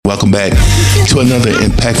Welcome back to another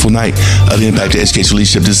impactful night of the Impact of Education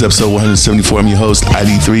Leadership. This is episode 174. I'm your host,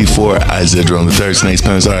 ID3 for Isaiah Jerome III. Tonight's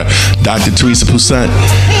panelists are Dr. Teresa Poussant,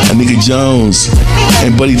 Anika Jones,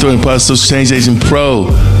 and Buddy Thornton, Social Change Agent Pro.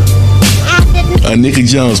 Anika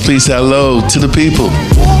Jones, please say hello to the people.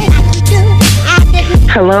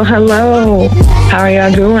 Hello, hello. How are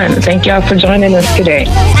y'all doing? Thank y'all for joining us today.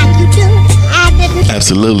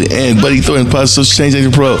 Absolutely. And Buddy Thornton, Social Change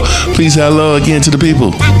Agent Pro. Please say hello again to the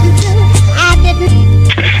people.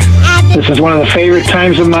 This is one of the favorite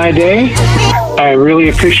times of my day. I really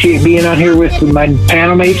appreciate being on here with my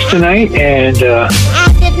panel mates tonight, and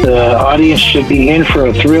the audience should be in for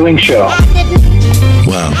a thrilling show.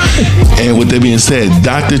 Wow. And with that being said,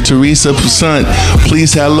 Dr. Teresa Poussant,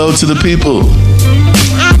 please say hello to the people.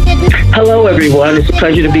 Hello, everyone. It's a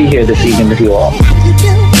pleasure to be here this evening with you all.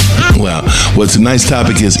 Wow. Well, tonight's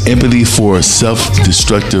topic is empathy for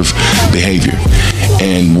self-destructive behavior.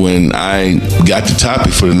 And when I got the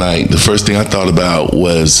topic for tonight, the first thing I thought about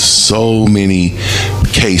was so many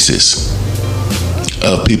cases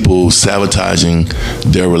of people sabotaging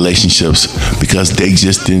their relationships because they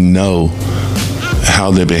just didn't know how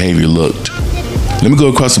their behavior looked. Let me go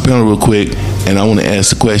across the panel real quick, and I want to ask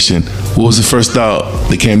the question: what was the first thought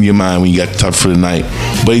that came to your mind when you got the topic for tonight?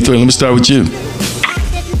 Buddy Thornton, let me start with you.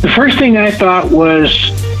 The first thing I thought was,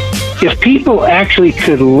 if people actually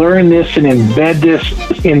could learn this and embed this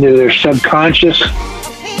into their subconscious,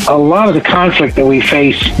 a lot of the conflict that we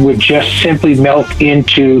face would just simply melt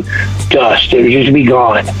into dust. It would just be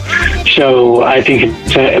gone. So I think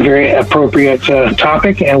it's a very appropriate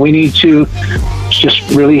topic, and we need to just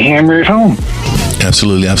really hammer it home.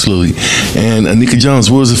 Absolutely, absolutely. And Anika Jones,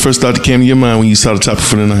 what was the first thought that came to your mind when you saw the topic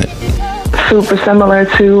for tonight? Super similar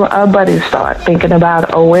to Buddy's thought, thinking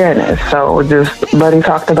about awareness. So just Buddy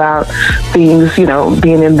talked about things,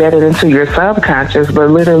 being embedded into your subconscious, but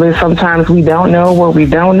literally sometimes we don't know what we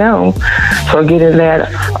don't know. So getting that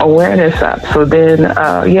awareness up. So then,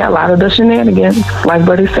 a lot of the shenanigans, like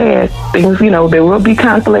Buddy said, things, there will be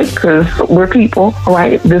conflict because we're people,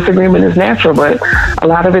 right? Disagreement is natural, but a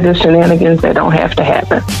lot of it is shenanigans that don't have to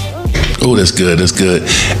happen. Oh, that's good. That's good.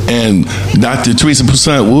 And Dr. Teresa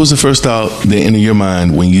Poussant, what was the first thought that entered your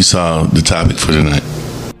mind when you saw the topic for tonight?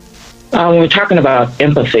 When we're talking about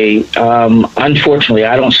empathy, unfortunately,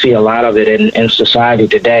 I don't see a lot of it in society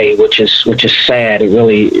today, which is sad. It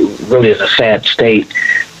really is a sad state.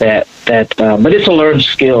 But it's a learned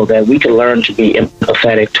skill that we can learn to be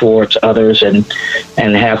empathetic towards others and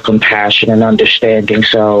have compassion and understanding.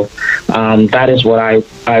 So that is what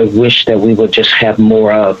I wish that we would just have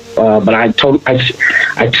more of. But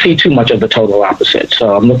I see too much of the total opposite.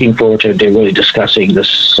 So I'm looking forward to really discussing this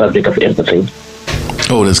subject of empathy.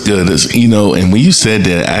 Oh, that's good. And when you said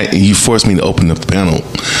that, you forced me to open up the panel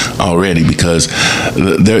already, because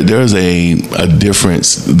there's a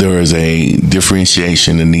difference. There is a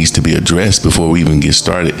differentiation that needs to be addressed before we even get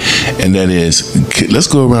started. And that is, let's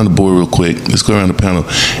go around the board real quick. Let's go around the panel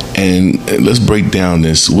and let's break down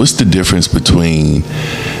this. What's the difference between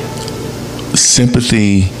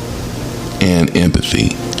sympathy and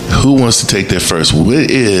empathy? Who wants to take that first?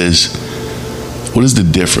 What is the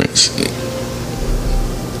difference?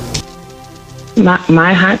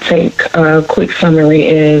 My hot take, quick summary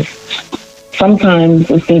is sometimes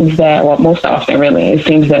it seems that, most often really, it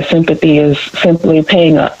seems that sympathy is simply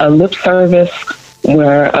paying a lip service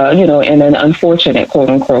where, in an unfortunate, quote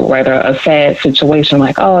unquote, right, a sad situation,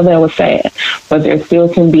 like, oh, that was sad. But there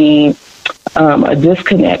still can be a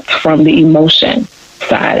disconnect from the emotion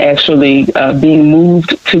side, actually being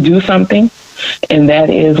moved to do something. And that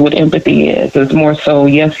is what empathy is. It's more so,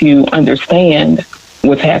 yes, you understand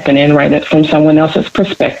what's happening, right, from someone else's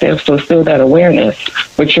perspective. So still that awareness,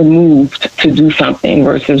 but you're moved to do something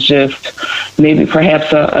versus just maybe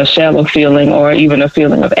perhaps a shallow feeling or even a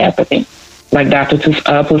feeling of apathy, like Dr.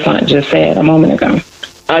 Poussant just said a moment ago.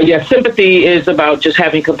 Sympathy is about just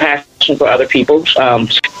having compassion for other people.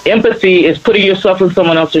 Empathy is putting yourself in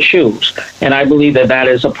someone else's shoes. And I believe that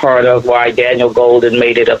is a part of why Daniel Golden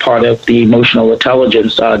made it a part of the emotional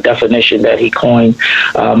intelligence definition that he coined.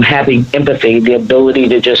 Having empathy, the ability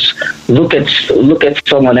to just look at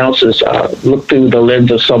someone else's, look through the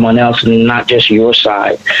lens of someone else and not just your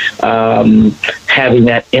side. Having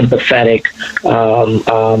that empathetic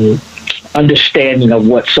understanding of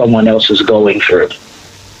what someone else is going through.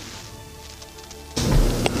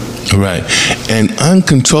 Right. An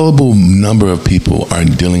uncontrollable number of people are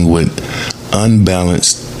dealing with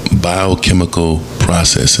unbalanced biochemical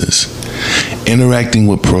processes, interacting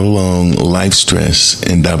with prolonged life stress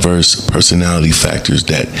and diverse personality factors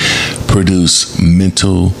that produce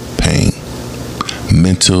mental pain,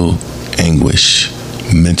 mental anguish,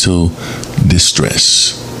 mental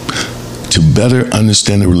distress. To better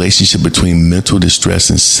understand the relationship between mental distress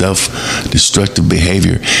and self-destructive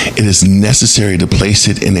behavior, it is necessary to place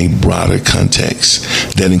it in a broader context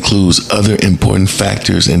that includes other important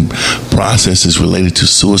factors and processes related to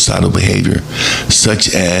suicidal behavior,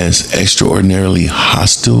 such as extraordinarily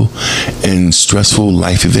hostile and stressful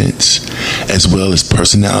life events, as well as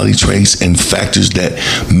personality traits and factors that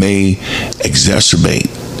may exacerbate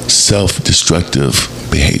self-destructive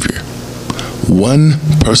behavior. One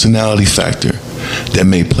personality factor that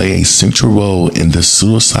may play a central role in the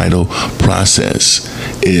suicidal process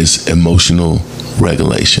is emotional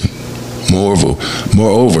regulation.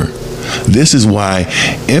 Moreover, this is why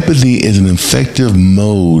empathy is an effective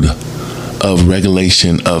mode of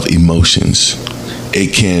regulation of emotions.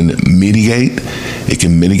 It can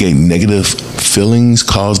mitigate negative feelings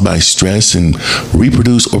caused by stress and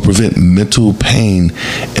reproduce or prevent mental pain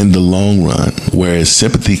in the long run, whereas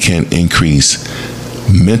sympathy can increase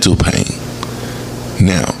mental pain.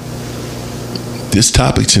 Now, this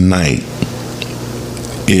topic tonight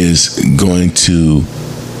is going to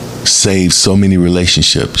save so many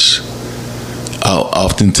relationships.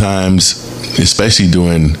 Oftentimes, especially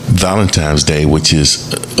during Valentine's Day, which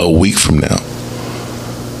is a week from now,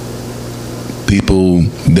 people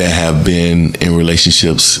that have been in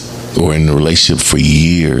relationships or in a relationship for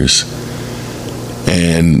years,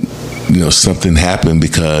 and something happened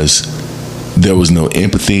because there was no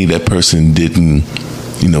empathy. That person didn't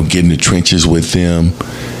get in the trenches with them,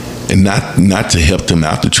 and not to help them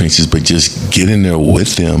out the trenches, but just get in there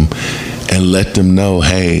with them and let them know,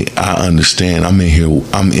 hey, I understand. I'm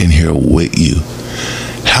in here with you.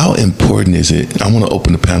 How important is it? I want to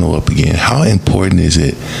open the panel up again. How important is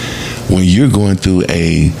it when you're going through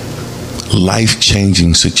a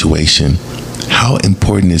life-changing situation? How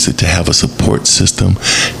important is it to have a support system?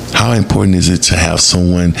 How important is it to have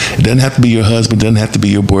someone? It doesn't have to be your husband, doesn't have to be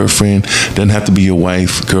your boyfriend, doesn't have to be your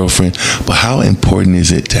wife, girlfriend, but how important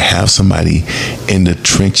is it to have somebody in the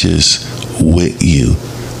trenches with you?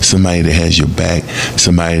 Somebody that has your back,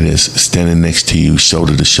 somebody that's standing next to you,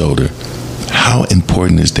 shoulder to shoulder. How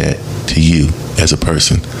important is that to you as a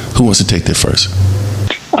person? Who wants to take that first?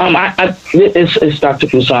 It's Dr.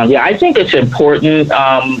 Poussaint. Yeah, I think it's important,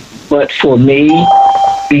 but for me,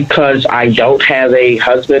 because I don't have a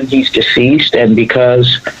husband, he's deceased, and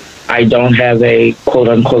because I don't have a quote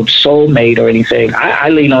unquote soulmate or anything, I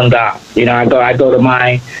lean on God.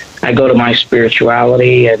 I go to my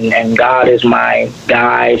spirituality, and God is my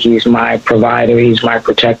guide. He's my provider. He's my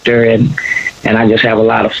protector, and I just have a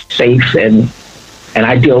lot of faith, and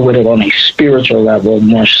I deal with it on a spiritual level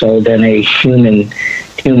more so than a human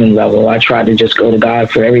level. I try to just go to God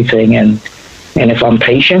for everything, and if I'm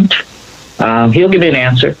patient, He'll give me an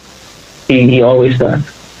answer. He always does.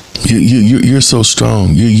 You're so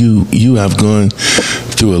strong. You have gone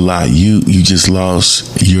through a lot. You just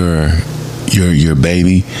lost your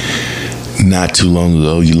baby not too long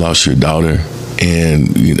ago. You lost your daughter,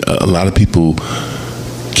 and a lot of people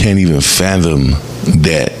can't even fathom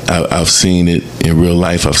that. I've seen it in real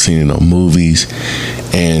life. I've seen it on movies,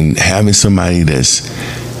 and having somebody that's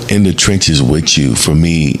in the trenches with you, for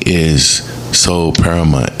me, is so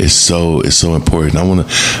paramount. It's so important.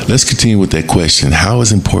 Let's continue with that question. How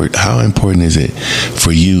important is it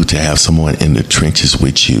for you to have someone in the trenches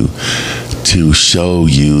with you to show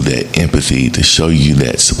you that empathy, to show you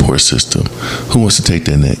that support system? Who wants to take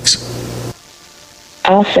that next?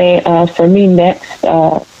 I'll say for me next,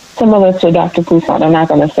 similar to Dr. Poussaint, I'm not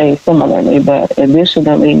going to say similarly, but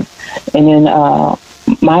additionally, and in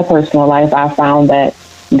my personal life, I found that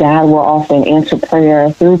God will often answer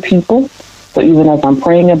prayer through people. So even as I'm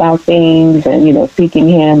praying about things and, seeking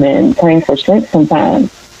Him and praying for strength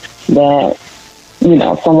sometimes, that,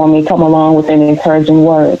 someone may come along with an encouraging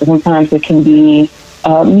word. Sometimes it can be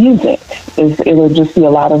music. It'll just be a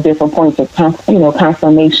lot of different points of,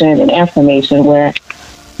 confirmation and affirmation where,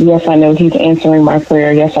 yes, I know He's answering my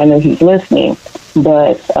prayer. Yes, I know He's listening.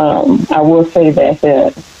 But I will say that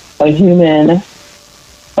a human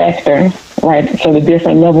factor, right? So the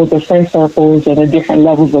different levels of friend circles and the different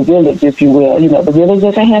levels of village, if you will. The village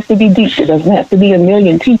doesn't have to be deep. It doesn't have to be 1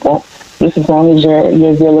 million people, just as long as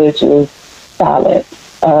your village is solid.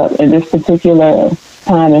 In this particular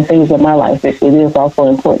time and phase of my life, it is also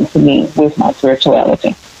important to me with my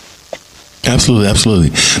spirituality. Absolutely.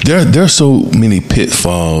 There are so many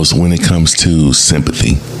pitfalls when it comes to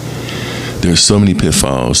sympathy. There's so many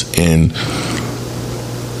pitfalls, and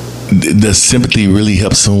does sympathy really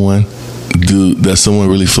help someone? Does someone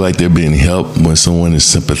really feel like they're being helped when someone is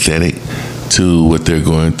sympathetic to what they're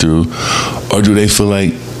going through? Or do they feel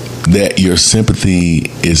like that your sympathy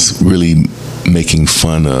is really making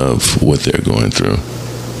fun of what they're going through,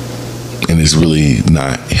 and it's really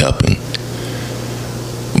not helping.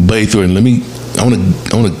 Buddy Thornton, I want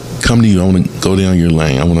to come to you. I want to go down your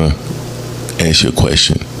lane. I want to ask you a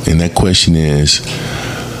question, and that question is,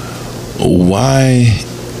 why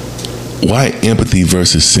empathy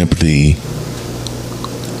versus sympathy?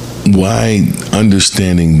 Why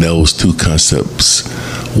understanding those two concepts?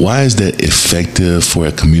 Why is that effective for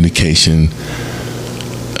a communication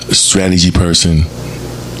strategy person,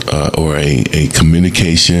 or a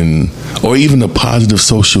communication, or even a positive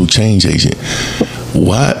social change agent?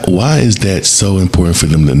 Why is that so important for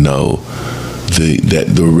them to know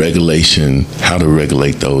the regulation, how to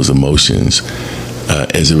regulate those emotions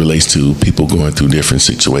as it relates to people going through different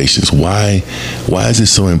situations? Why is it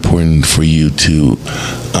so important for you to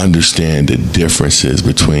understand the differences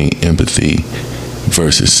between empathy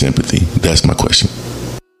versus sympathy? That's my question.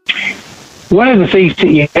 One of the things that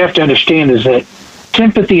you have to understand is that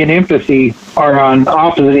sympathy and empathy are on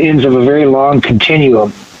opposite ends of a very long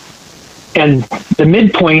continuum. And the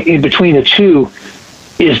midpoint in between the two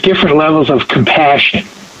is different levels of compassion.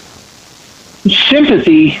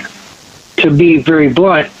 Sympathy, to be very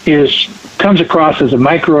blunt, comes across as a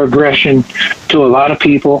microaggression to a lot of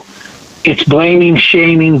people. It's blaming,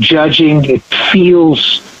 shaming, judging. It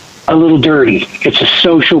feels a little dirty. It's a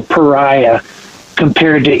social pariah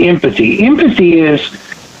compared to empathy. Empathy is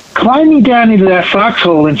climbing down into that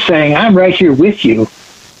foxhole and saying, I'm right here with you,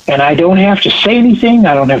 and I don't have to say anything,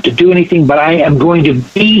 I don't have to do anything, but I am going to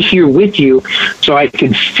be here with you so I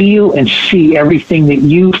can feel and see everything that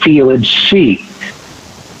you feel and see.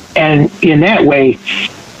 And in that way,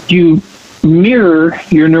 you mirror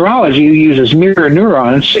your neurology, you uses mirror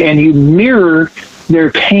neurons, and you mirror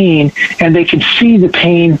their pain, and they can see the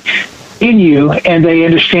pain in you, and they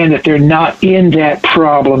understand that they're not in that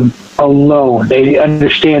problem alone. They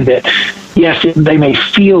understand that, yes, they may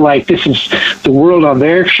feel like this is the world on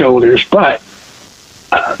their shoulders, but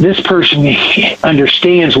this person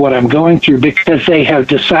understands what I'm going through because they have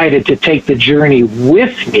decided to take the journey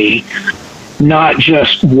with me, not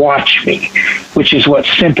just watch me, which is what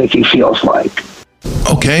sympathy feels like.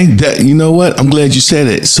 Okay, you know what? I'm glad you said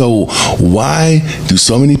it. So why do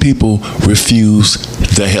so many people refuse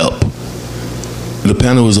the help? The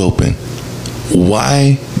panel is open.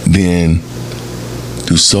 Why then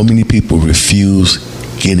do so many people refuse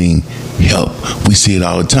getting help? We see it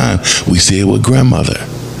all the time. We see it with grandmother.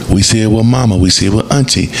 We see it with mama. We see it with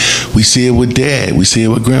auntie. We see it with dad. We see it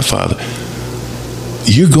with grandfather.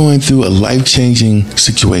 You're going through a life-changing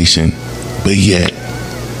situation, but yet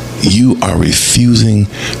you are refusing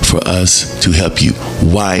for us to help you.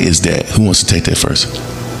 Why is that? Who wants to take that first?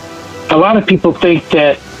 A lot of people think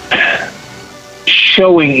that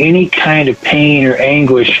showing any kind of pain or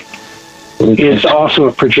anguish is also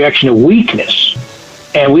a projection of weakness.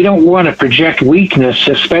 And we don't want to project weakness,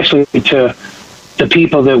 especially to the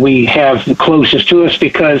people that we have closest to us,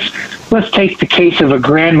 because let's take the case of a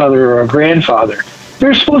grandmother or a grandfather.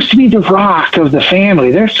 They're supposed to be the rock of the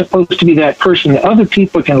family. They're supposed to be that person that other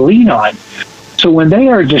people can lean on. So when they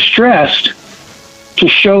are distressed, to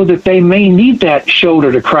show that they may need that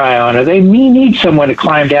shoulder to cry on, or they may need someone to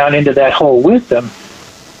climb down into that hole with them,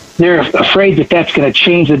 they're afraid that that's going to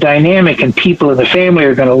change the dynamic and people in the family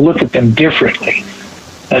are going to look at them differently.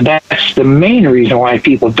 And that's the main reason why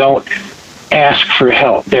people don't ask for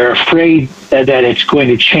help. They're afraid that it's going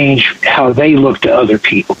to change how they look to other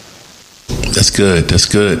people. That's good. That's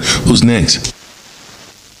good. Who's next?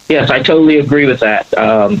 Yes, I totally agree with that,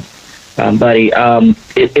 buddy.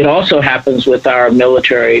 It also happens with our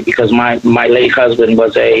military, because my late husband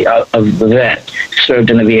was a vet,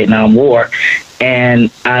 served in the Vietnam War.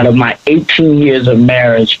 And out of my 18 years of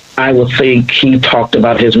marriage, I would think he talked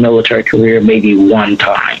about his military career maybe one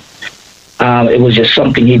time. It was just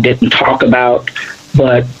something he didn't talk about.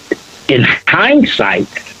 But in hindsight,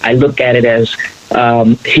 I look at it as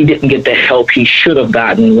he didn't get the help he should have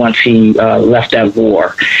gotten once he left that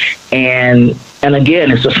war. And again,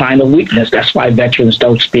 it's a sign of weakness. That's why veterans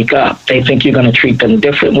don't speak up. They think you're going to treat them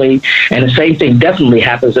differently. And the same thing definitely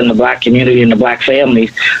happens in the black community and the black families,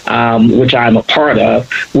 which I'm a part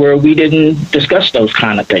of, where we didn't discuss those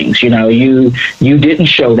kind of things. You know, you didn't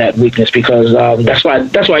show that weakness, because that's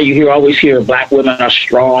why you always hear black women are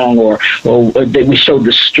strong, or we show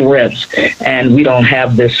the strength, and we don't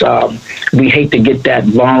have this. We hate to get that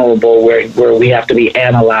vulnerable where we have to be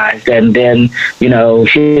analyzed, and then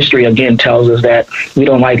history again tells us that that we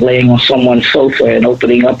don't like laying on someone's sofa and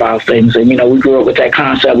opening up our things. And, we grew up with that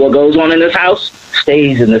concept, what goes on in this house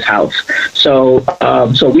stays in this house. So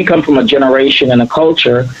we come from a generation and a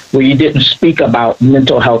culture where you didn't speak about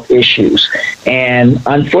mental health issues. And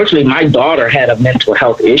unfortunately, my daughter had a mental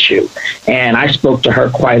health issue, and I spoke to her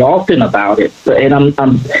quite often about it. And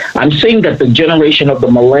I'm seeing that the generation of the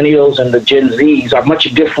millennials and the Gen Zs are much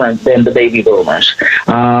different than the baby boomers.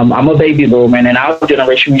 I'm a baby boomer, and in our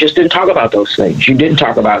generation, we just didn't talk about those things. You didn't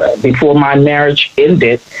talk about it. Before my marriage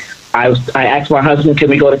ended, I asked my husband, can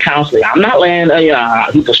we go to counseling? I'm not laying,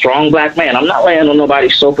 he's a strong black man. I'm not laying on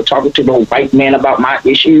nobody's sofa talking to no white man about my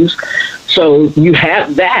issues. So you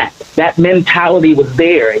have that mentality was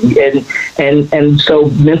there. And so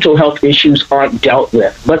mental health issues aren't dealt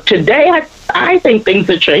with. But today, I think things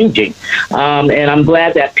are changing. And I'm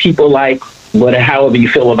glad that people like, however you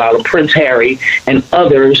feel about him, Prince Harry and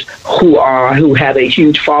others who have a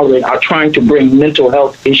huge following are trying to bring mental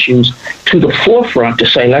health issues to the forefront to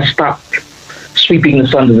say, let's stop sweeping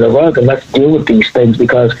this under the rug and let's deal with these things,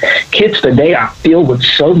 because kids today are filled with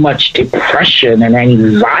so much depression and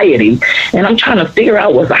anxiety. And I'm trying to figure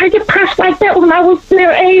out, was I depressed like that when I was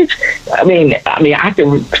their age? I mean, I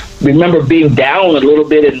can remember being down a little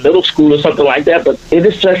bit in middle school or something like that, but it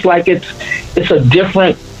is just like it's a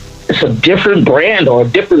different brand or a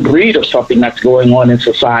different breed of something that's going on in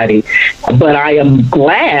society. But I am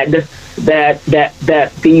glad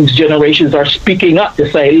that these generations are speaking up to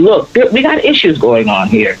say, look, we got issues going on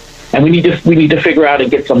here, and we need to figure out and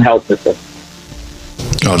get some help with them.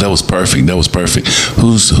 Oh, that was perfect.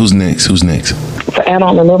 Who's next? To add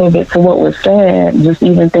on a little bit to what was said, just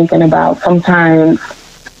even thinking about sometimes,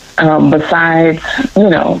 besides,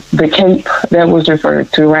 the cape that was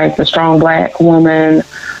referred to, right? The strong black woman,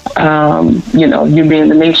 you being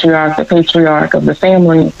the matriarch, the patriarch of the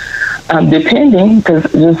family, depending, because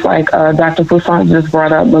just like Dr. Poussaint just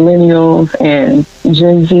brought up, millennials and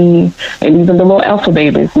Gen Z, and even the little alpha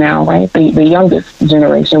babies now, right? The youngest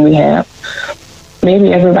generation we have.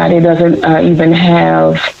 Maybe everybody doesn't even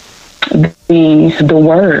have the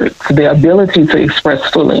words, the ability to express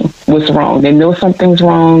fully what's wrong. They know something's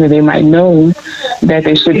wrong, and they might know that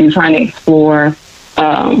they should be trying to explore,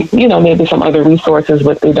 maybe some other resources,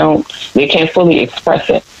 but they can't fully express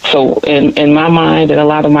it. So in my mind and a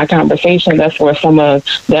lot of my conversation, that's where some of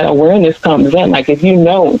that awareness comes in. Like, if you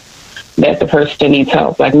know that the person needs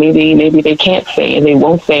help, like maybe they can't say and they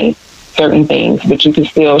won't say certain things, but you can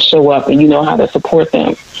still show up and you know how to support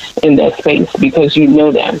them in that space because you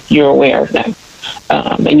know them, you're aware of them.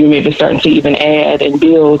 And you may be starting to even add and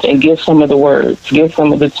build and give some of the words, give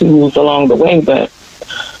some of the tools along the way. But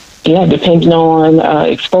yeah, depending on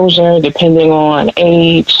exposure, depending on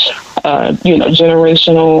age,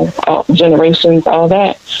 generations, all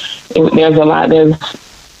that, there's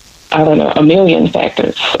a million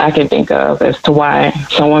factors I can think of as to why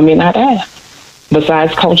someone may not ask,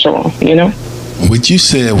 besides cultural, What you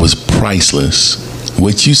said was priceless.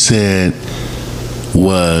 What you said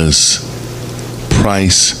was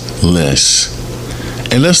priceless.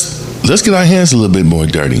 And let's get our hands a little bit more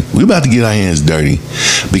dirty. We're about to get our hands dirty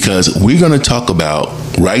because we're going to talk about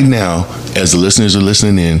right now, as the listeners are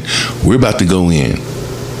listening in, we're about to go in.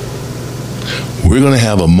 We're going to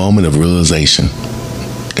have a moment of realization.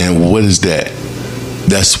 And what is that?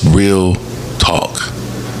 That's real talk.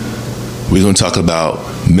 We're going to talk about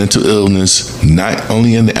mental illness, not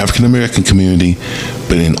only in the African American community,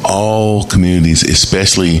 but in all communities,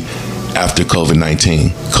 especially after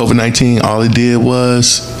COVID-19. COVID-19, all it did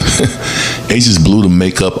was it just blew the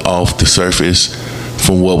makeup off the surface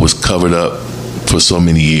from what was covered up for so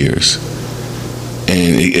many years.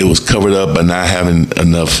 And it was covered up by not having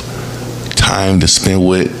enough time to spend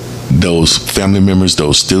with those family members,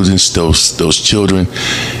 those students, those children.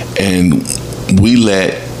 And we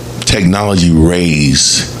let technology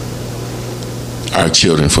raise our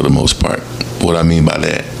children for the most part. What I mean by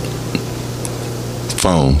that,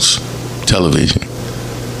 phones, television.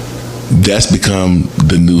 That's become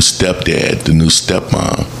the new stepdad, the new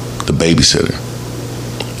stepmom, the babysitter.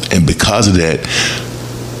 And because of that,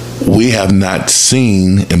 we have not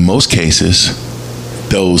seen, in most cases,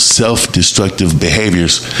 those self-destructive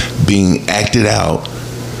behaviors being acted out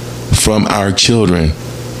from our children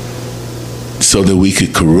so that we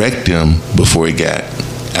could correct them before it got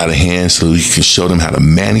out of hand, so we can show them how to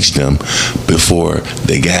manage them before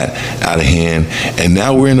they got out of hand. And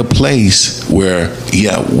now we're in a place where,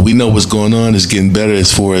 we know what's going on is getting better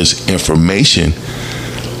as far as information,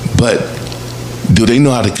 but do they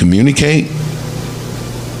know how to communicate?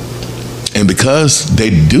 And because they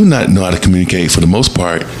do not know how to communicate for the most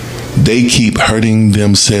part, they keep hurting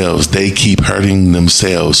themselves. They keep hurting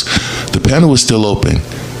themselves. The panel is still open.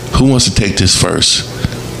 Who wants to take this first?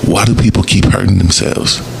 Why do people keep hurting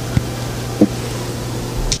themselves?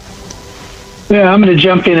 Yeah, I'm going to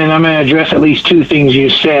jump in and I'm going to address at least two things you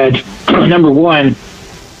said. Number one,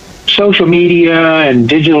 social media and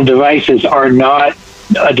digital devices are not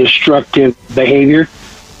a destructive behavior.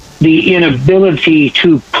 The inability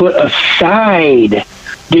to put aside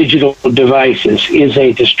digital devices is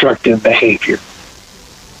a destructive behavior.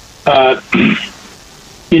 I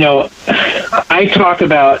talk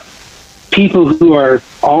about people who are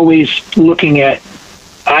always looking at,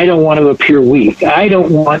 I don't want to appear weak. I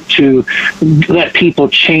don't want to let people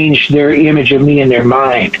change their image of me in their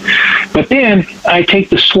mind. But then I take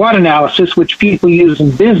the SWOT analysis, which people use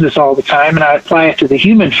in business all the time, and I apply it to the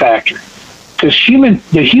human factor. Because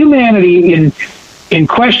the humanity in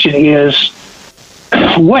question is,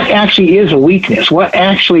 what actually is a weakness? What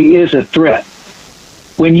actually is a threat?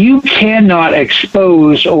 When you cannot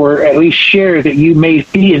expose or at least share that you may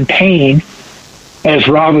be in pain, as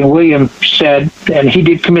Robin Williams said, and he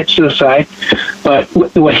did commit suicide, but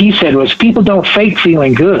what he said was, people don't fake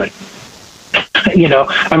feeling good.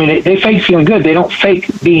 They fake feeling good. They don't fake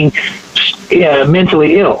being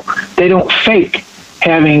mentally ill. They don't fake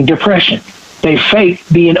having depression. They fake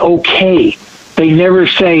being okay. They never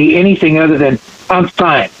say anything other than, I'm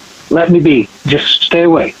fine. Let me be. Just stay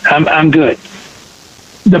away. I'm good.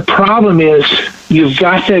 The problem is, you've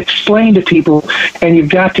got to explain to people, and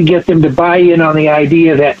you've got to get them to buy in on the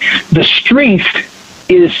idea that the strength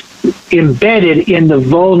is embedded in the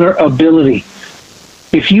vulnerability.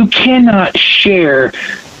 If you cannot share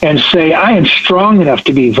and say, I am strong enough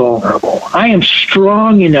to be vulnerable, I am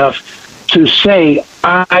strong enough to say,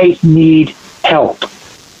 I need help,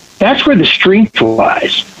 that's where the strength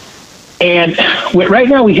lies. And right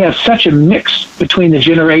now we have such a mix between the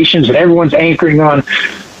generations, and everyone's anchoring on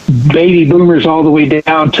baby boomers all the way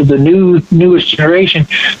down to the newest generation.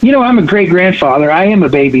 I'm a great-grandfather. I am a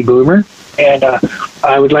baby boomer, and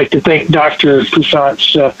I would like to thank Dr.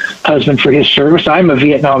 Poussaint's husband for his service. I'm a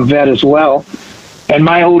Vietnam vet as well. And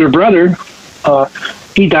my older brother,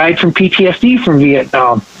 he died from PTSD from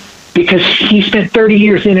Vietnam because he spent 30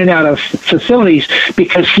 years in and out of facilities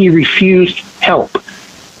because he refused help.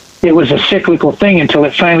 It was a cyclical thing until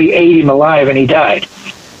it finally ate him alive and he died.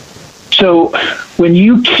 So when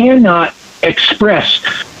you cannot express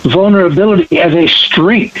vulnerability as a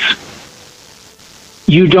strength,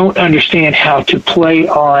 you don't understand how to play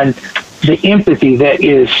on the empathy that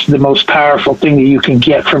is the most powerful thing that you can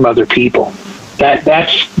get from other people.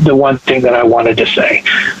 That's the one thing that I wanted to say.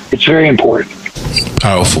 It's very important.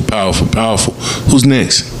 Powerful, powerful, powerful. Who's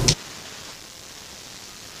next?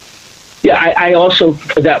 Yeah, I also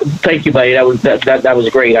thank you, buddy. That was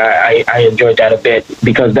great. I enjoyed that a bit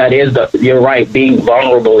because that is you're right. Being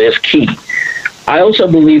vulnerable is key. I also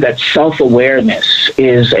believe that self-awareness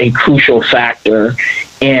is a crucial factor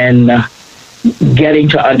in getting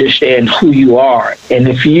to understand who you are. And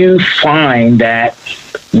if you find that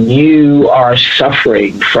you are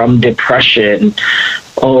suffering from depression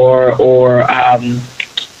or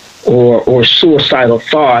suicidal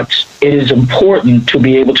thoughts, it is important to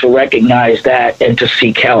be able to recognize that and to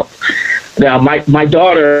seek help. Now, my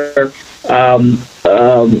daughter,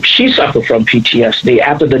 she suffered from PTSD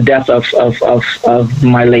after the death of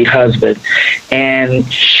my late husband, and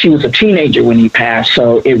she was a teenager when he passed,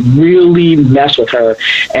 so it really messed with her,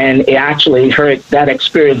 and it actually that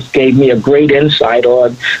experience gave me a great insight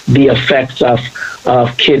on the effects of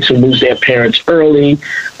kids who lose their parents early,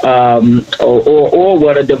 or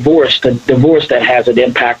what the divorce that has an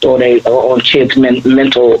impact on kids'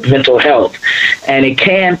 mental health, and it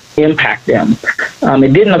can impact them.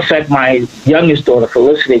 It didn't affect my youngest daughter,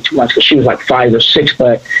 Felicity, too much because she was like 5 or 6,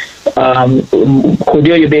 but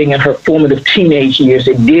Cordelia, being in her formative teenage years,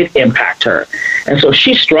 it did impact her, and so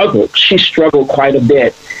she struggled. She struggled quite a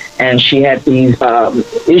bit, and she had these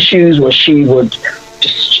issues where she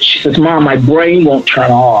says, "Mom, my brain won't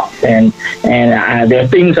turn off," and there are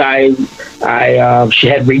things she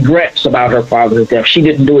had regrets about her father's death. She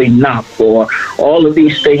didn't do enough, or all of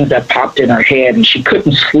these things that popped in her head, and she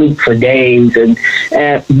couldn't sleep for days. And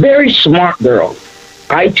very smart girl,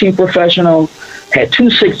 IT professional, had 2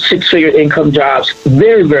 six-figure income jobs,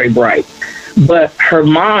 very, very bright. But her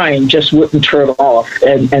mind just wouldn't turn off,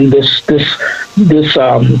 and this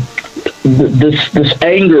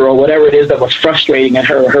anger or whatever it is that was frustrating in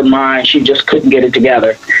her mind, she just couldn't get it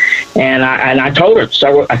together. And I told her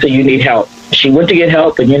several. I said, you need help. She went to get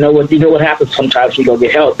help, and you know what happens sometimes when you go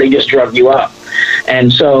get help, they just drug you up.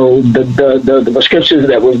 And so the prescriptions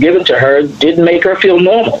that was given to her didn't make her feel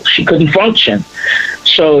normal. She couldn't function.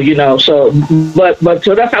 So but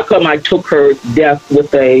so that's how come I took her death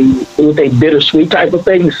with a bittersweet type of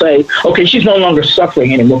thing, to say, okay, she's no longer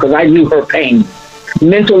suffering anymore, because I knew her pain.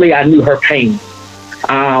 Mentally, I knew her pain.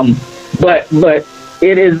 But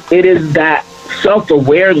it is that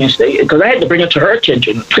self-awareness, because I had to bring it to her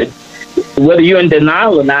attention. Whether you're in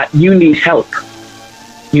denial or not, you need help.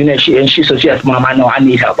 And she says, yes, Mom, I know I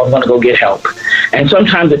need help. I'm going to go get help. And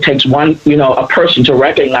sometimes it takes a person to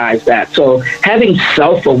recognize that. So having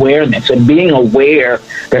self-awareness and being aware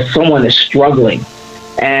that someone is struggling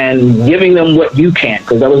and giving them what you can,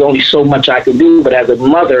 because there was only so much I could do. But as a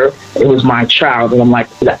mother, it was my child. And I'm like,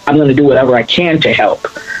 I'm going to do whatever I can to help.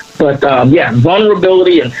 But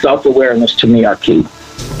vulnerability and self-awareness to me are key.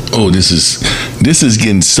 Oh, this is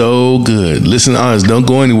getting so good. Listen, honest, don't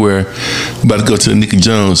go anywhere. I'm about to go to Nikki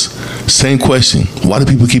Jones. Same question. Why do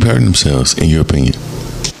people keep hurting themselves, in your opinion?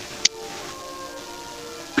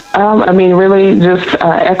 Really just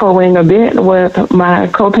echoing a bit what my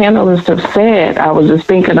co-panelists have said. I was just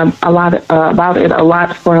thinking a lot about it a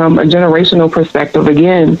lot from a generational perspective.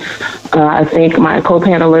 Again, I think my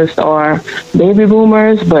co-panelists are baby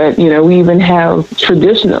boomers, but, we even have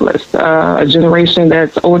traditionalists, a generation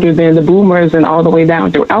that's older than the boomers and all the way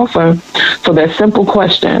down through alpha. So that simple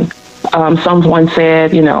question, someone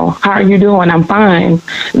said, how are you doing? I'm fine.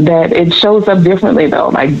 That it shows up differently, though.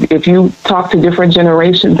 Like if you talk to different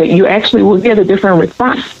generations, that you actually will get a different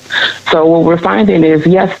response. So what we're finding is,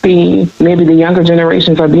 yes, maybe the younger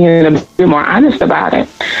generations are being a bit more honest about it,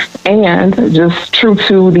 and just true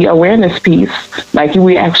to the awareness piece. Like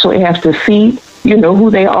we actually have to see, who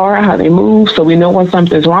they are, how they move, so we know when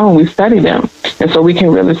something's wrong. We study them, and so we can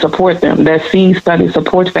really support them. That see, study,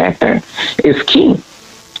 support factor is key.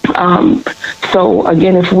 So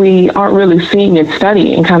again, if we aren't really seeing and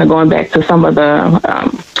studying, kind of going back to some of the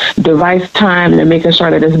device time and making sure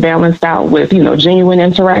that it's balanced out with, genuine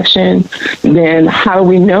interaction, then how do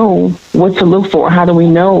we know what to look for? How do we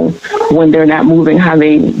know when they're not moving how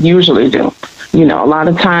they usually do? A lot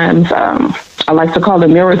of times, I like to call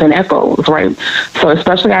them mirrors and echoes, right? So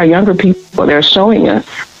especially our younger people, they're showing us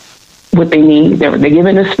what they need. They're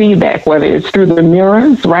giving us feedback, whether it's through the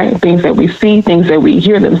mirrors, right? Things that we see, things that we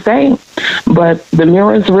hear them say. But the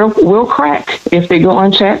mirrors will crack if they go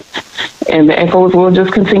unchecked, and the echoes will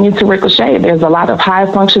just continue to ricochet. There's a lot of high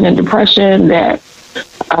functioning depression that,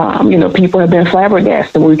 people have been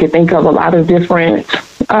flabbergasted. We could think of a lot of different,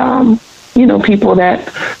 people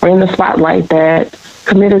that are in the spotlight that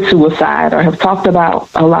committed suicide or have talked about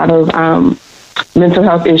a lot of mental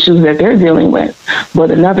health issues that they're dealing with.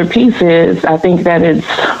 But another piece is, I think that it's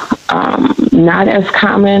not as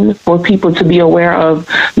common for people to be aware of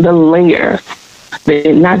the layers,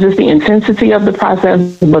 not just the intensity of the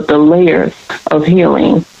process, but the layers of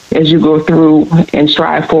healing as you go through and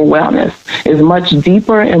strive for wellness is much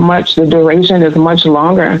deeper and the duration is much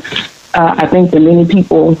longer. I think that many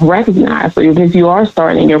people recognize. So if you are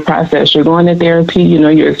starting your process, you're going to therapy,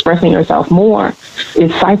 you're expressing yourself more,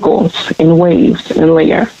 it cycles in waves and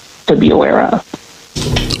layers to be aware of.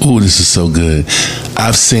 Oh, this is so good.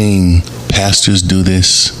 I've seen pastors do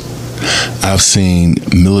this. I've seen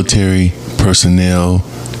military personnel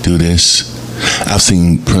do this. I've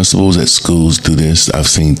seen principals at schools do this. I've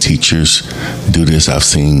seen teachers do this. I've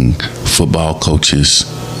seen football coaches,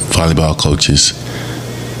 volleyball coaches,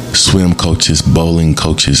 swim coaches, bowling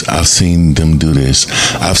coaches. I've seen them do this.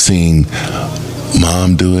 I've seen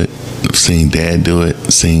mom do it. I've seen dad do it.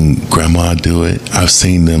 I've seen grandma do it. I've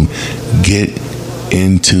seen them get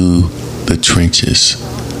into the trenches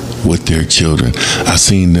with their children. I've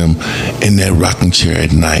seen them in that rocking chair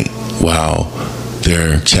at night while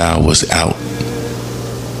their child was out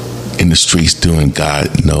in the streets doing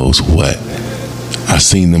God knows what. I've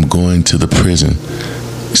seen them going to the prison,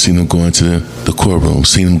 seen them going to the courtroom,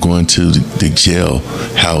 seen them going to the jail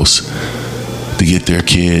house to get their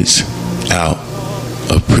kids out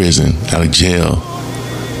of prison, out of jail,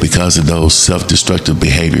 because of those self-destructive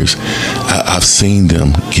behaviors. I've seen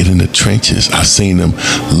them get in the trenches. I've seen them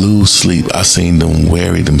lose sleep. I've seen them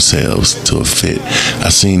weary themselves to a fit.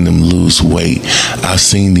 I've seen them lose weight. I've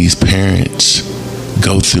seen these parents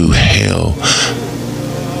go through hell.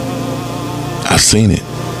 I've seen it.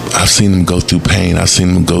 I've seen them go through pain. I've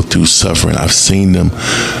seen them go through suffering. I've seen them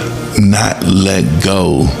not let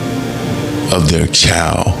go of their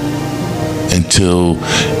child until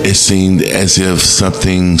it seemed as if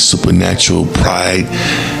something supernatural pried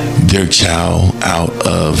their child out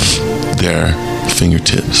of their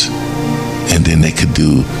fingertips, and then they could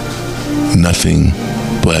do nothing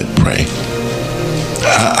but pray.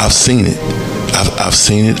 I've seen it. I've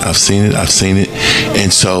seen it. I've seen it. I've seen it.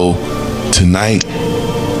 And so tonight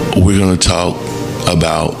we're going to talk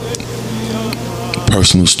about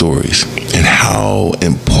personal stories and how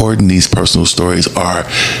important these personal stories are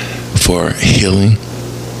for healing,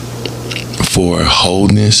 for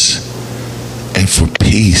wholeness, and for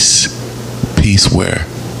peace. Peace where?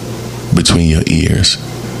 Between your ears.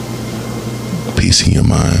 Peace in your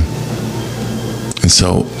mind. And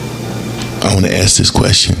so I want to ask this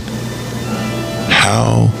question.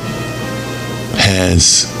 How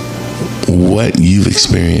has what you've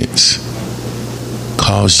experienced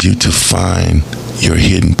caused you to find your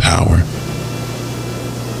hidden power?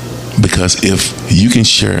 Because if you can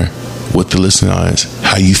share with the listeners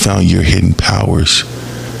how you found your hidden powers,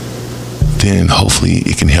 then hopefully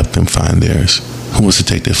it can help them find theirs. Who wants to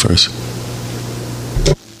take that first?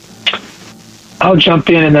 I'll jump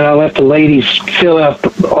in and then I'll let the ladies fill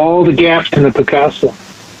out all the gaps in the Picasso.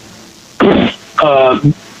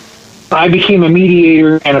 I became a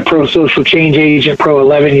mediator and a pro-social change agent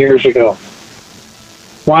 11 years ago.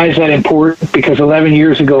 Why is that important? Because 11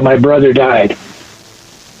 years ago, my brother died.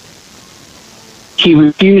 He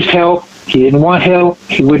refused help. He didn't want help.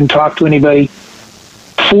 He wouldn't talk to anybody.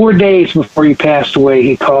 4 days before he passed away,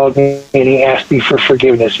 he called me and he asked me for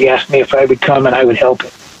forgiveness. He asked me if I would come and I would help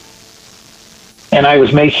him. And I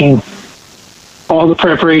was making all the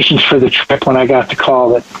preparations for the trip when I got the call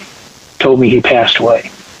that told me he passed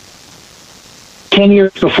away. 10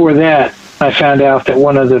 years before that, I found out that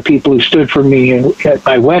one of the people who stood for me at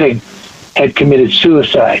my wedding had committed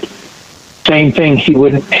suicide. Same thing, he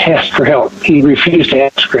wouldn't ask for help. He refused to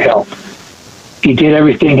ask for help. He did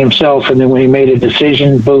everything himself, and then when he made a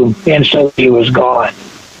decision, boom, instantly he was gone.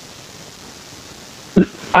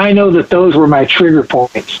 I know that those were my trigger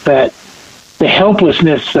points, that the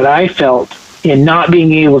helplessness that I felt in not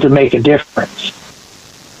being able to make a difference,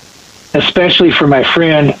 especially for my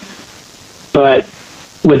friend, but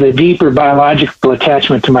with a deeper biological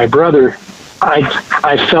attachment to my brother,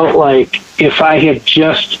 I felt like if I had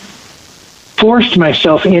just forced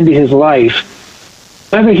myself into his life,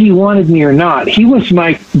 whether he wanted me or not, he was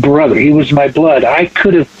my brother, he was my blood. I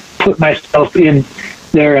could have put myself in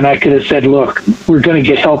there and I could have said, look, we're going to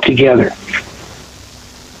get help together.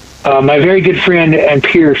 My very good friend and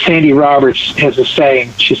peer, Sandy Roberts, has a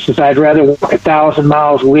saying. She says, I'd rather walk 1,000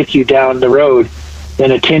 miles with you down the road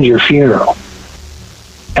than attend your funeral.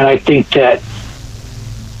 And I think that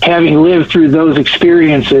having lived through those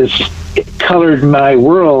experiences, it colored my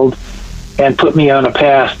world and put me on a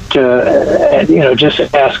path to, just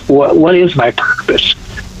ask, what is my purpose?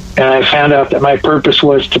 And I found out that my purpose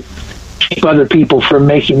was to keep other people from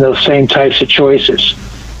making those same types of choices.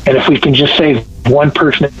 And if we can just save one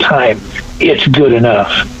person at a time, it's good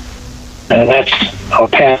enough. And I'll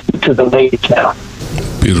pass it to the ladies now.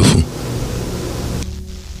 Beautiful.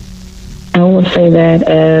 I would say that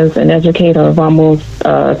as an educator of almost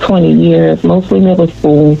 20 years, mostly middle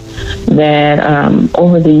school, that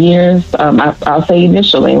over the years, I'll say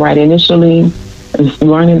initially,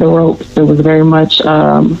 learning the ropes, it was very much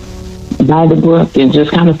by the book and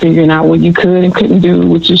just kind of figuring out what you could and couldn't do,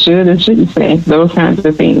 what you should and shouldn't say, those kinds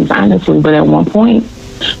of things, honestly. But at one point,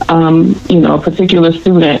 a particular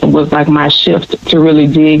student was like my shift to really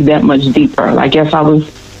dig that much deeper. I guess I was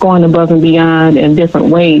going above and beyond in different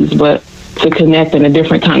ways, but to connect in a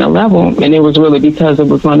different kind of level. And it was really because it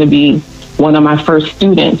was going to be one of my first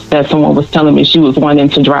students that someone was telling me she was wanting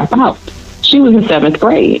to drop out. She was in 7th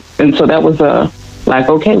grade. And so that was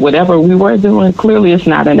okay, whatever we were doing, clearly it's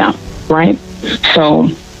not enough, right? So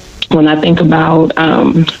when I think about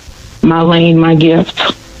my lane, my gift,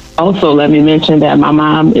 also let me mention that my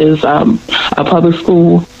mom is a public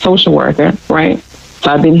school social worker, right? So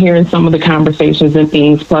I've been hearing some of the conversations and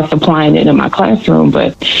things, plus applying it in my classroom,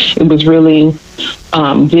 but it was really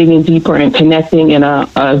digging deeper and connecting in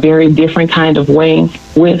a very different kind of way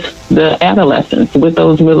with the adolescents, with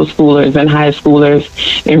those middle schoolers and high schoolers,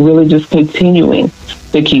 and really just continuing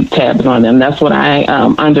to keep tabs on them. That's what I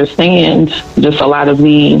understand, just a lot of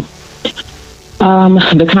the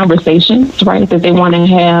conversations, right, that they want to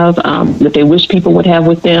have, that they wish people would have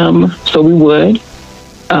with them, so we would.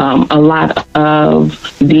 A lot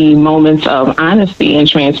of the moments of honesty and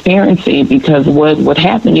transparency, because what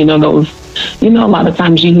happened, a lot of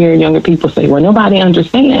times you hear younger people say, well, nobody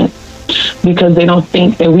understands, because they don't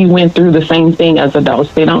think that we went through the same thing as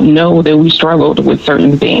adults. They don't know that we struggled with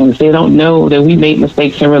certain things. They don't know that we made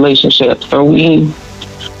mistakes in relationships, or we,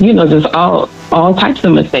 just all types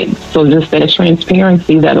of mistakes. So just that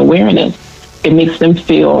transparency, that awareness, it makes them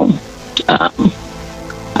feel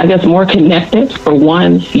I guess, more connected. For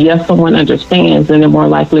one, yes, someone understands, and they're more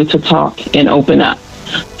likely to talk and open up.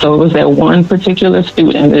 So it was that one particular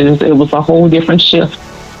student. It was a whole different shift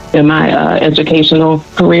in my educational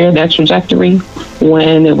career, that trajectory,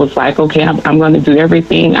 when it was like, okay, I'm going to do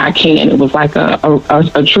everything I can. It was like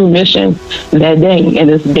a true mission that day, and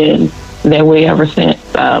it's been that way ever since,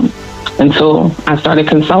 until I started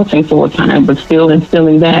consulting full time, but still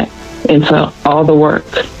instilling that into all the work,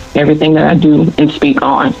 everything that I do and speak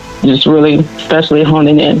on, just really especially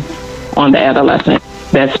honing in on the adolescent,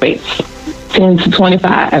 that space, 10 to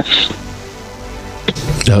 25.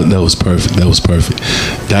 That was perfect. That was perfect.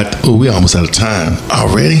 We're almost out of time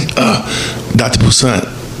already. Dr. Poussaint,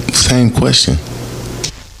 same question.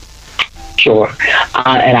 Sure.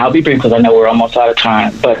 And I'll be brief because I know we're almost out of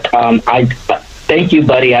time. But I thank you,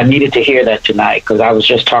 buddy. I needed to hear that tonight because I was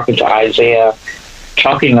just talking to Isaiah,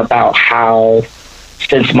 talking about how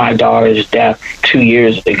since my daughter's death 2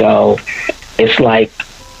 years ago, it's like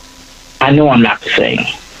I know I'm not the same.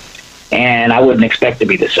 And I wouldn't expect to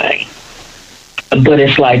be the same. But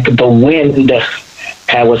it's like the wind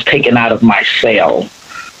was taken out of my sail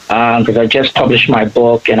because I just published my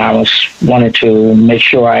book and I wanted to make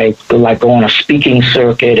sure I could go on a speaking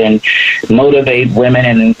circuit and motivate women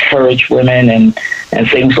and encourage women and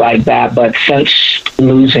things like that. But since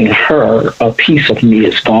losing her, a piece of me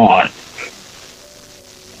is gone.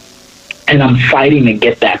 And I'm fighting to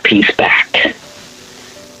get that piece back.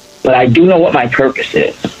 But I do know what my purpose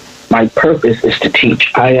is. My purpose is to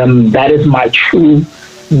teach. That is my true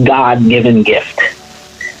God-given gift.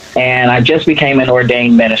 And I just became an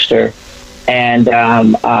ordained minister, and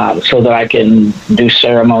so that I can do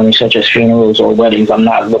ceremonies such as funerals or weddings. I'm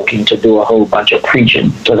not looking to do a whole bunch of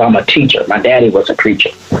preaching because I'm a teacher. My daddy was a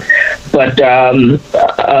preacher. But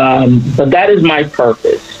that is my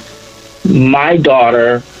purpose. My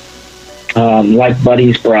daughter, like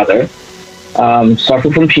Buddy's brother,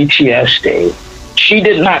 suffered from PTSD. She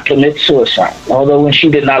did not commit suicide, although when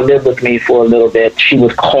she did not live with me for a little bit, she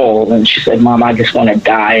was cold and she said, "Mom, I just want to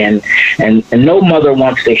die." And no mother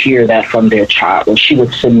wants to hear that from their child. And she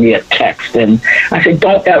would send me a text. And I said,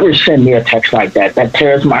 "Don't ever send me a text like that. That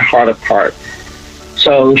tears my heart apart."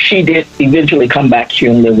 So she did eventually come back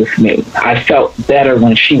here and live with me. I felt better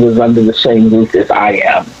when she was under the same roof as I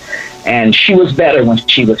am. And she was better when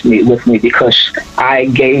she was with me because I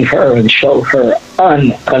gave her and showed her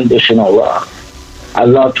unconditional love. I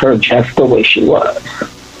loved her just the way she was.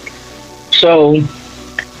 So,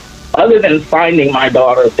 other than finding my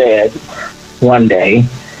daughter dead one day,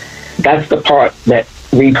 that's the part that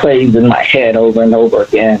replays in my head over and over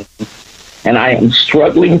again. And I am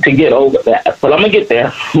struggling to get over that. But I'm going to get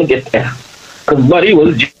there. Because Buddy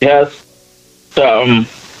was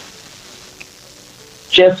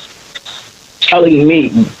just telling me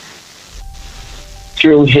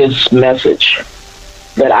through his message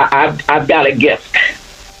that I've got a gift,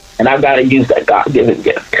 and I've got to use that God-given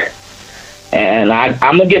gift. And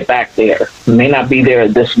I'm going to get back there. May not be there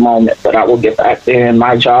at this moment, but I will get back there. And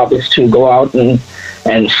my job is to go out and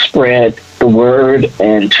spread the word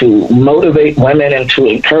and to motivate women and to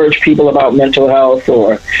encourage people about mental health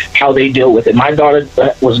or how they deal with it. My daughter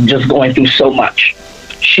was just going through so much.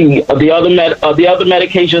 The other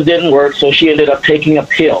medications didn't work, so she ended up taking a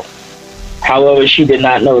pill. However, she did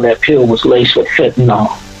not know that pill was laced with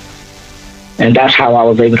fentanyl. And that's how I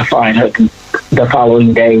was able to find her the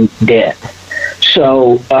following day dead.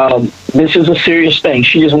 So this is a serious thing.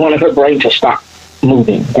 She just wanted her brain to stop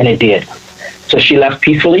moving, and it did. So she left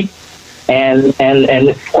peacefully. And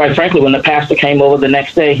quite frankly, when the pastor came over the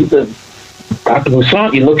next day, he said, "Dr.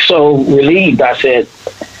 Poussaint, you look so relieved." I said,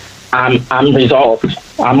 I'm resolved.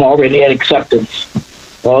 I'm already at acceptance.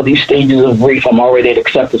 All these stages of grief, I'm already at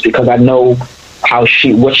acceptance because I know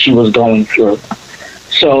what she was going through.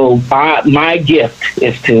 So my gift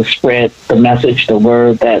is to spread the message, the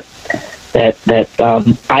word that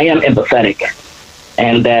I am empathetic,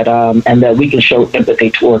 and that we can show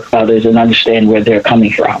empathy towards others and understand where they're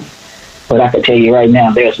coming from. But I can tell you right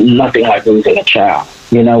now, there's nothing like losing a child.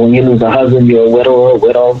 You know, when you lose a husband, you're a widow or a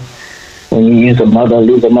widow. When you lose a mother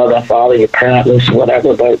and father, you're parentless,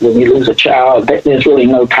 whatever. But when you lose a child, there's really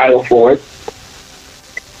no title for it.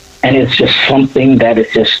 And it's just something that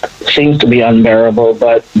it just seems to be unbearable.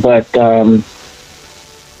 But I'm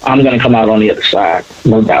going to come out on the other side,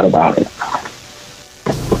 no doubt about it.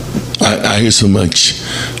 I hear so much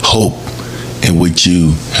hope in what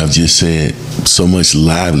you have just said, so much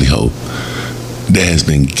lively hope that has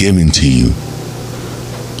been given to you,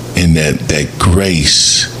 and that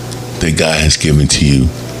grace that God has given to you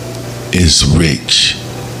is rich,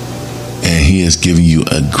 and He has given you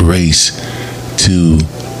a grace to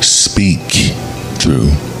speak through.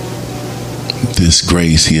 This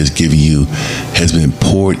grace he has given you has been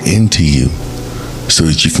poured into you so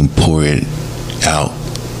that you can pour it out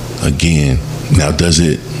again. Now, does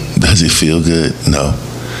it feel good? No.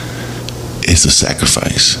 It's a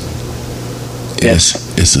sacrifice. Yes.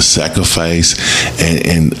 It's a sacrifice,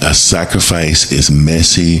 and a sacrifice is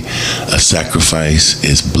messy. A sacrifice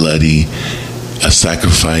is bloody. A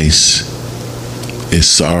sacrifice is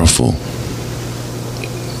sorrowful.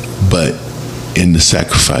 But in the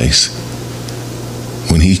sacrifice,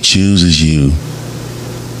 when he chooses you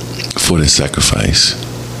for the sacrifice,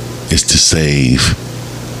 it's to save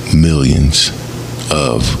millions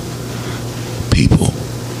of people.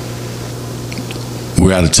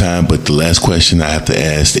 We're out of time, but the last question I have to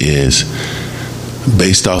ask is,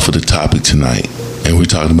 based off of the topic tonight, and we're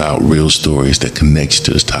talking about real stories that connect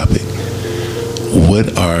to this topic,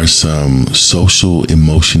 what are some social,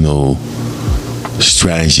 emotional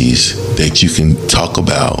strategies that you can talk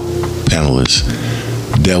about, panelists,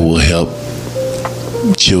 that will help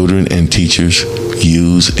children and teachers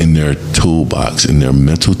use in their toolbox, in their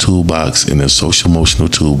mental toolbox, in their social emotional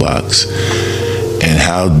toolbox? And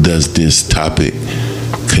how does this topic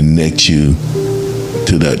connect you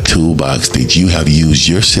to that toolbox that you have used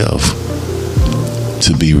yourself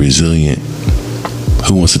to be resilient?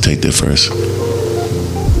 Who wants to take that first?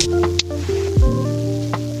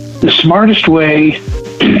 The smartest way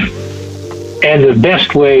and the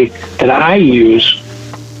best way that I use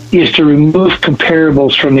is to remove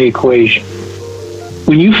comparables from the equation.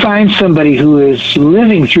 When you find somebody who is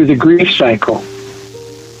living through the grief cycle,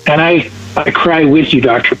 and I cry with you,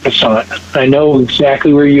 Dr. Poussaint. I know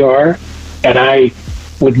exactly where you are, and I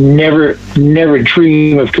would never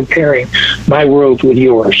dream of comparing my world with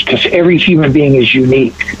yours, because every human being is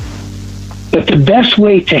unique. But the best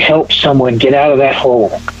way to help someone get out of that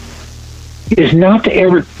hole is not to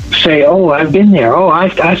ever say, oh, I've been there. Oh,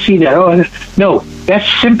 I see that. Oh, no, that's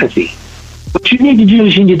sympathy. What you need to do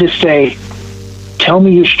is you need to say, tell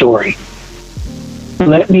me your story.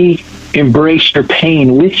 Let me embrace your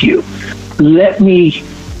pain with you. Let me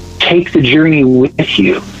take the journey with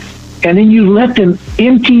you. And then you let them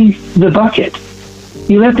empty the bucket.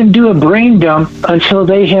 You let them do a brain dump until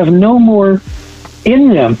they have no more in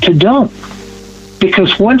them to dump.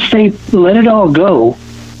 Because once they let it all go,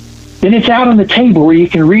 then it's out on the table where you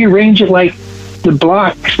can rearrange it like the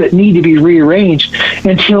blocks that need to be rearranged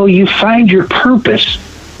until you find your purpose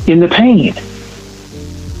in the pain.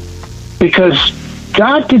 Because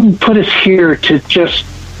God didn't put us here to just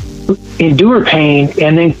endure pain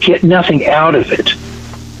and then get nothing out of it.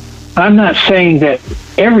 I'm not saying that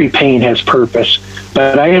every pain has purpose,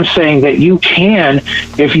 but I am saying that you can,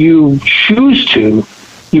 if you choose to,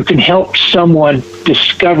 you can help someone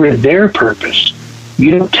discover their purpose.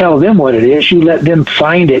 You don't tell them what it is. You let them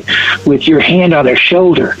find it with your hand on their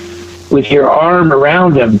shoulder, with your arm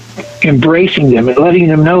around them, embracing them and letting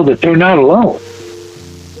them know that they're not alone.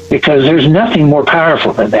 Because there's nothing more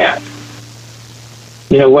powerful than that.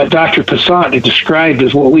 You know, what Dr. Poussaint described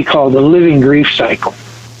is what we call the living grief cycle.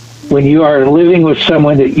 When you are living with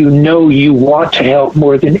someone that you know you want to help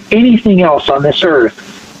more than anything else on this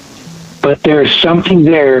earth, but there's something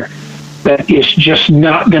there that is just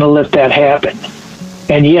not going to let that happen.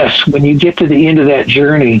 And yes, when you get to the end of that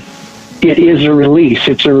journey, it is a release.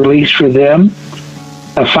 It's a release for them,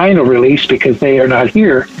 a final release because they are not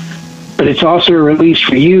here. But it's also a release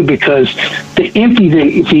for you because the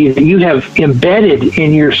empathy that you have embedded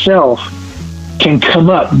in yourself can come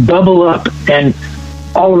up, bubble up, and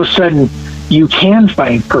all of a sudden you can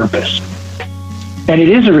find purpose. And it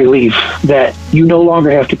is a relief that you no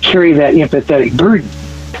longer have to carry that empathetic burden.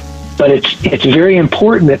 But it's very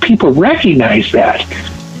important that people recognize that.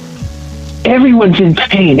 Everyone's in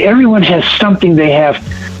pain. Everyone has something they have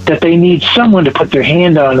that they need someone to put their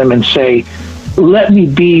hand on them and say, let me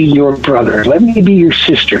be your brother. Let me be your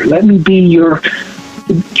sister. Let me be your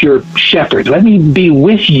shepherd. Let me be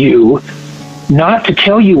with you, not to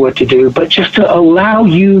tell you what to do, but just to allow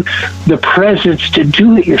you the presence to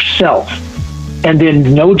do it yourself. And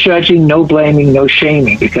then no judging, no blaming, no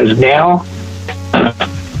shaming, because now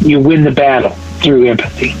you win the battle through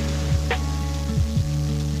empathy.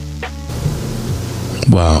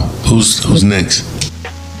 Wow. Who's next?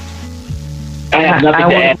 I have nothing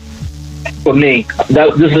to add. For me,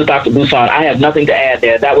 this is Dr. Poussaint. I have nothing to add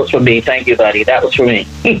there. That was for me. Thank you, buddy. That was for me.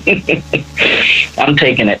 I'm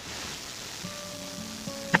taking it.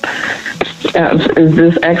 Is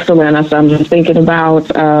this excellent? So I'm just thinking about,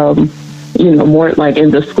 more like in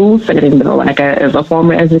the school setting, though. Like as a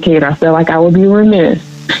former educator, I feel like I would be remiss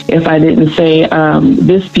if I didn't say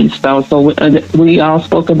this piece, though. So we all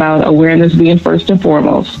spoke about awareness being first and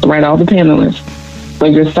foremost, right? All the panelists, for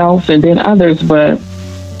yourself and then others, but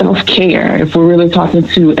self-care. If we're really talking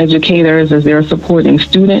to educators as they're supporting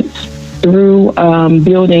students through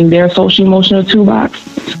building their social emotional toolbox,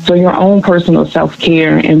 so your own personal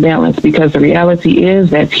self-care and balance, because the reality is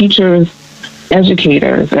that teachers,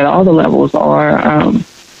 educators at all the levels are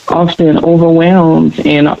often overwhelmed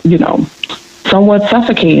and, somewhat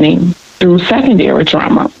suffocating through secondary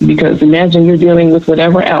trauma, because imagine you're dealing with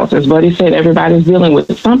whatever else. As Buddy said, everybody's dealing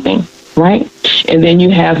with something, right? And then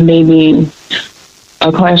you have maybe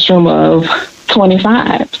a classroom of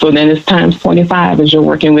 25. So then it's times 25 as you're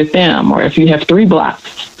working with them. Or if you have 3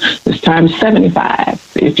 blocks, it's times 75.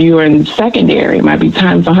 If you're in secondary, it might be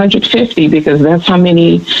times 150, because that's how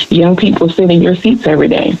many young people sit in your seats every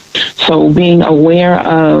day. So being aware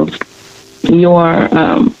of your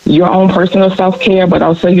own personal self-care, but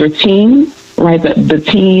also your team, right? The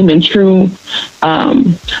team and true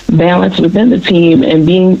balance within the team, and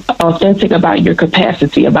being authentic about your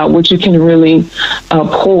capacity, about what you can really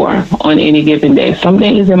pour on any given day. Some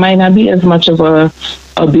days it might not be as much of a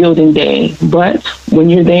building day, but when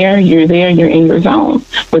you're there, you're in your zone.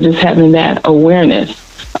 But just having that awareness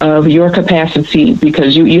of your capacity,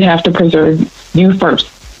 because you have to preserve you first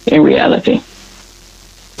in reality.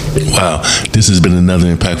 Wow, this has been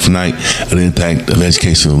another impactful night of the Impact of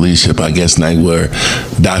Educational Leadership. Our guests tonight were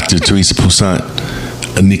Dr. Teresa Poussant,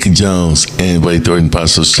 Anika Jones, and Buddy Thornton,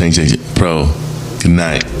 Social Change Agent Pro. Good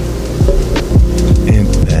night.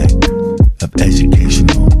 Impact of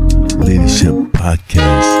Educational Leadership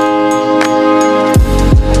Podcast.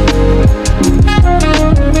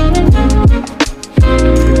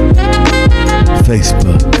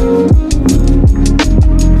 Facebook.